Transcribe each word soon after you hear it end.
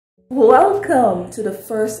Welcome to the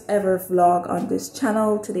first ever vlog on this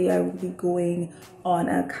channel. Today I will be going on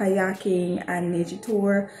a kayaking and nature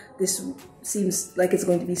tour. This seems like it's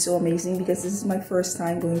going to be so amazing because this is my first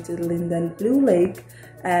time going to the Linden Blue Lake,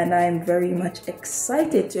 and I'm very much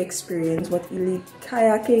excited to experience what elite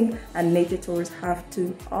kayaking and nature tours have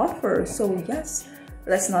to offer. So yes,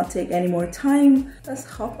 let's not take any more time. Let's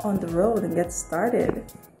hop on the road and get started.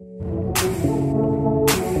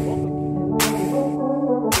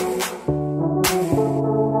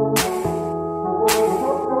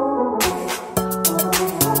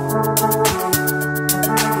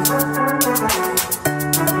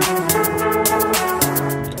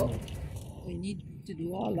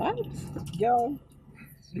 Yo,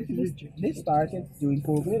 they started doing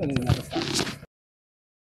COVID and then never stopped.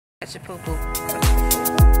 That's a poo-poo.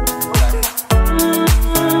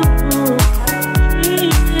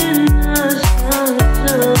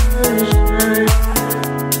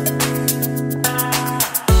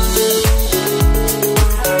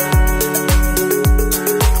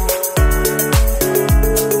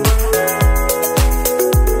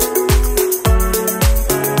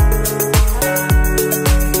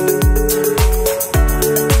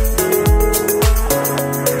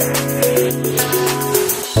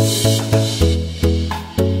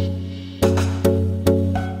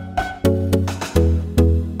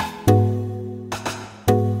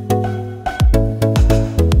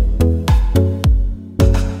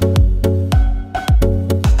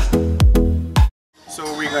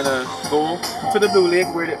 Go to the Blue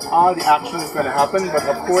Lake where all the action is going to happen, but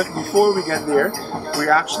of course before we get there, we're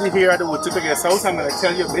actually here at the Watuka Guest House. I'm going to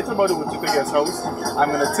tell you a bit about the Watuka Guest House. I'm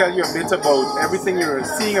going to tell you a bit about everything you're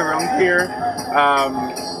seeing around here,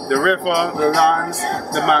 the river, the lands,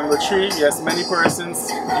 the mango tree. Yes, many persons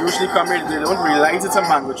usually come here, they don't realize it's a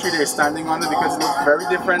mango tree they're standing under because it looks very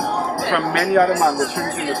different from many other mango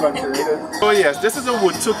trees in the country. So yes, this is the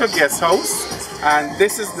Watuka Guest House. And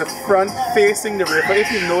this is the front facing the river.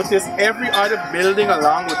 If you notice, every other building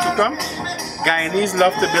along Watuka, Guyanese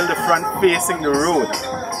love to build the front facing the road.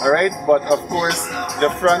 Alright, but of course, the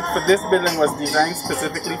front for this building was designed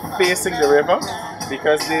specifically facing the river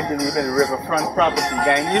because they believe in riverfront property.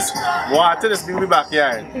 Guyanese water is in the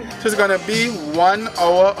backyard. So it's going to be 1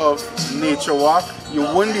 hour of nature walk. You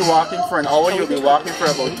wouldn't be walking for an hour, you'll be walking for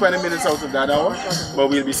about 20 minutes out of that hour. But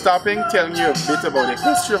we'll be stopping, telling you a bit about the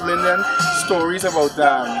history of Linden, stories about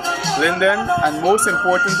Linden, and most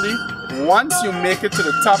importantly, once you make it to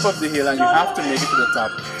the top of the hill, and you have to make it to the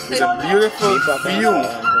top, there's a beautiful view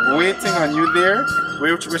waiting on you there,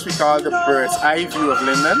 which we call the bird's eye view of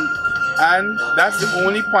Linden. And that's the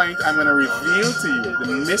only point I'm going to reveal to you, the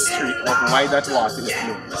mystery of why that water is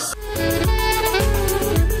blue.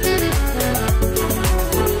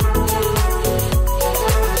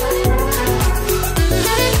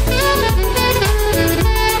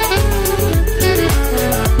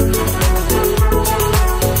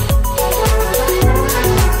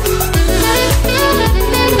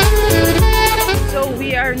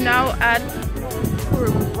 Now at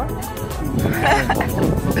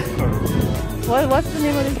what's the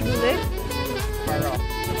name of this blue lake?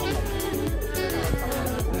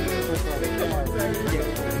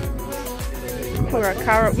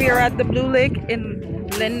 We are at the Blue Lake in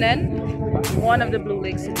Linden, one of the Blue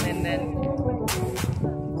Lakes in Linden.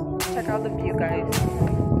 Check out the view, guys.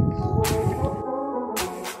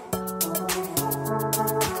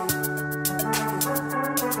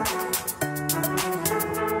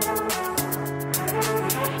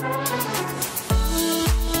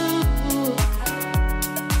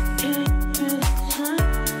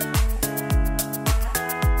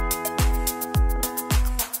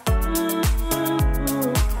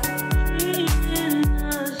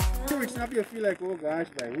 You feel like, oh gosh,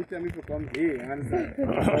 like, who tell me to come here? You understand?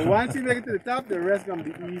 But once you make it to the top, the rest gonna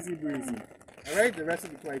be easy breezy. Alright, the rest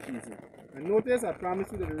will be quite easy. And notice, I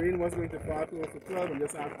promised you that the rain was going to fall close to 12 and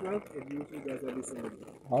just after 12, it usually does every single day.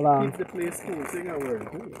 Hold on. Keeps the place cool, saying a word.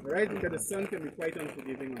 Alright, because the sun can be quite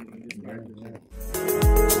unforgiving on this part of the day.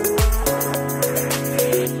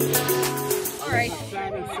 Alright,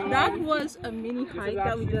 that was a mini hike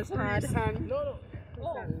that we just had.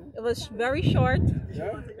 It was very short,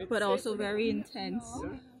 but also very intense.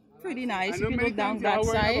 Pretty nice. If you look down that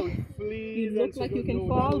side, you look like you can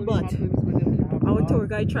fall, but our tour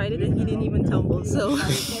guide tried it and he didn't even tumble, so.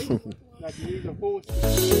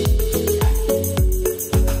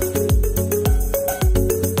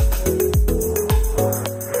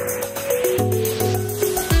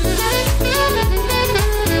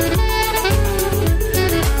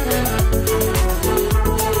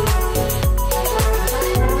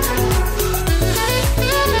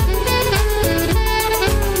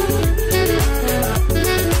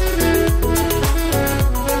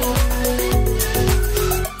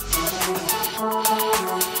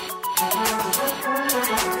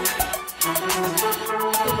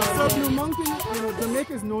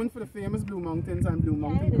 for the famous Blue Mountains and Blue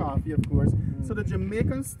Mountain coffee, of course. So the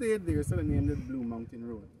Jamaicans stayed there, so they named it Blue Mountain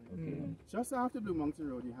Road. Just after Blue Mountain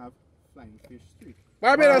Road, you have Flying Fish Street.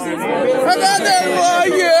 Barbados. I got that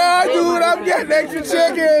boy, yeah, dude. I'm getting extra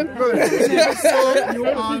chicken. So you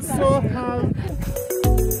also have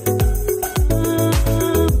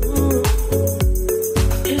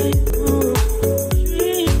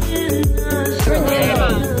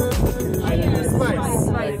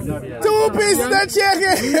two-piece the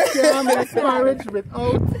chicken. you can make porridge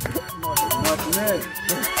without nutmeg.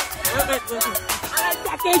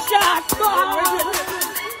 Take a shot!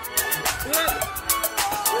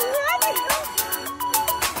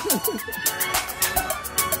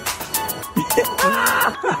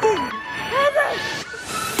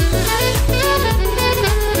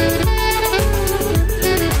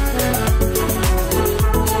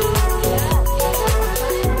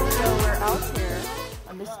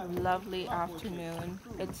 Lovely afternoon.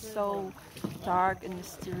 It's so dark and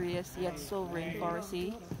mysterious, yet so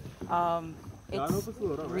rainforesty. It's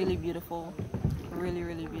really beautiful,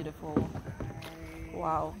 really beautiful.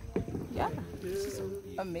 Wow, yeah, this is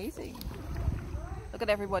amazing. Look at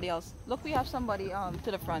everybody else. Look, we have somebody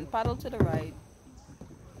to the front. Paddle to the right.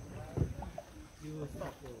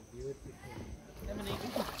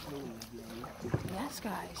 Yes,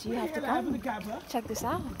 guys, you have to come. Check this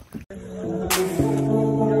out.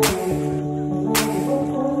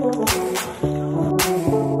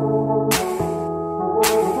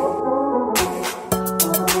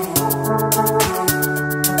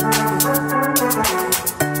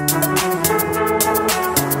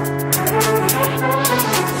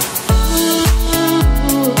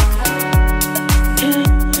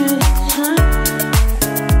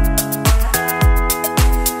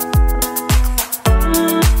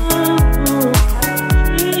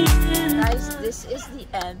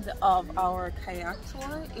 Of our kayak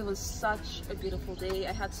tour. It was such a beautiful day.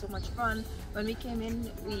 I had so much fun. When we came in,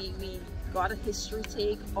 we got a history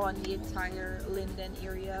take on the entire Linden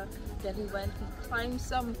area. Then we climbed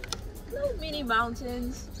some little mini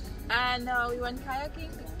mountains, and we went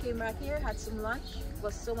kayaking, came back here, had some lunch. It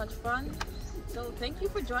was so much fun. So thank you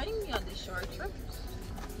for joining me on this short trip.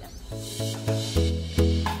 Yeah.